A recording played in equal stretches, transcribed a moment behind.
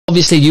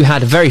Obviously, you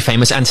had a very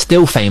famous and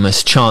still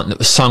famous chant that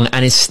was sung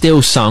and is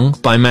still sung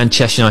by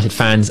Manchester United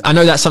fans. I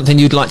know that's something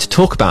you'd like to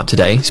talk about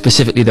today,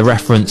 specifically the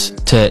reference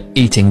to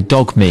eating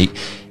dog meat.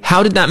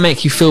 How did that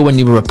make you feel when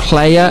you were a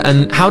player,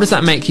 and how does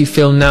that make you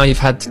feel now you've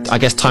had, I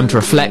guess, time to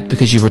reflect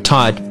because you've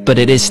retired, but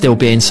it is still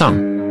being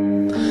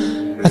sung?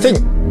 I think,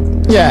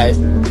 yeah,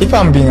 if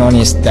I'm being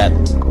honest, that,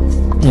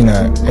 you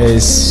know,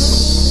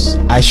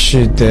 I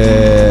should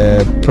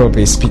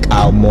probably speak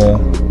out more.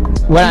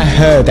 When I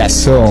heard that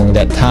song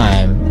that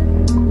time,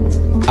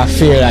 I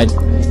feel like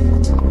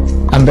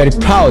I'm very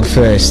proud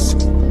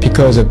first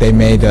because of they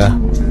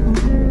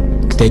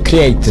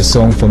create the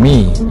song for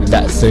me.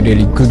 That's a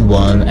really good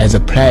one as a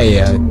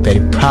player,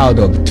 very proud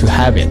of to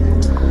have it.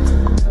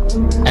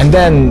 And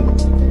then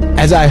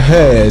as I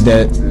heard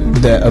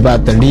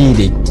about the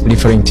lyric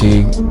referring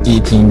to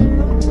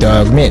eating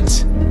dog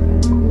meat,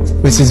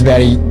 which is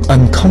very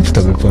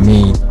uncomfortable for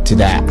me to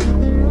that.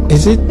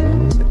 Is it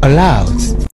allowed?